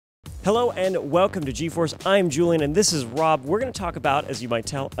Hello and welcome to GeForce. I'm Julian and this is Rob. We're going to talk about, as you might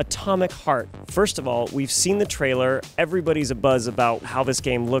tell, Atomic Heart. First of all, we've seen the trailer. Everybody's abuzz about how this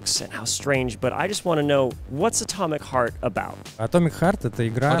game looks and how strange, but I just want to know, what's Atomic Heart about? Atomic Heart — это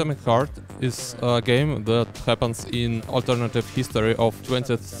игра. Atomic Heart is a game that happens in alternative history of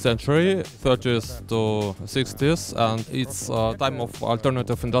 20th century, 30s to 60s, and it's a time of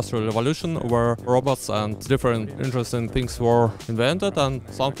alternative industrial revolution where robots and different interesting things were invented and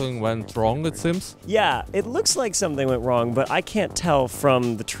something went wrong, it seems. Yeah, it looks like something went wrong, but I can't tell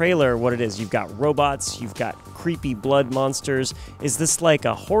from the trailer what it is. You've got robots, you've got creepy blood monsters. Is this like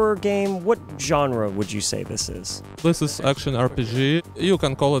a horror game? What genre would you say this is? This is action RPG. You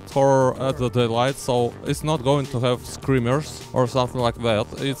can call it horror at the daylight, so it's not going to have screamers or something like that.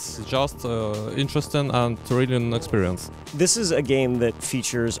 It's just interesting and thrilling experience. This is a game that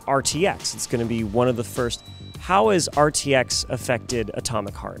features RTX. It's going to be one of the first. How has RTX affected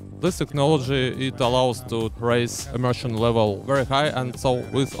Atomic Heart? This technology, it allows to raise immersion level very high, and so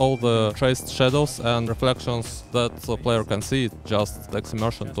with all the traced shadows and reflections that the player can see, it just takes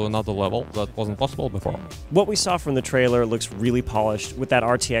immersion to another level that wasn't possible before. What we saw from the trailer looks really polished, with that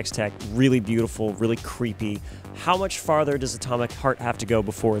RTX tech, really beautiful, really creepy. How much farther does Atomic Heart have to go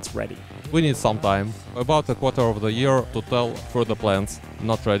before it's ready? We need some time, about a quarter of the year, to tell further plans.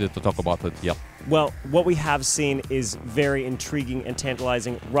 Not ready to talk about it yet. Well, what we have seen is very intriguing and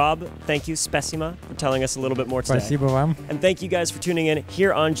tantalizing. Rob, thank you, Spesima, for telling us a little bit more today. Спасибо вам. And thank you guys for tuning in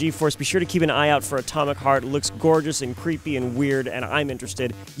here on GeForce. Be sure to keep an eye out for Atomic Heart. It looks gorgeous and creepy and weird, and I'm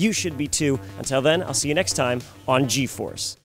interested. You should be too. Until then, I'll see you next time on GeForce.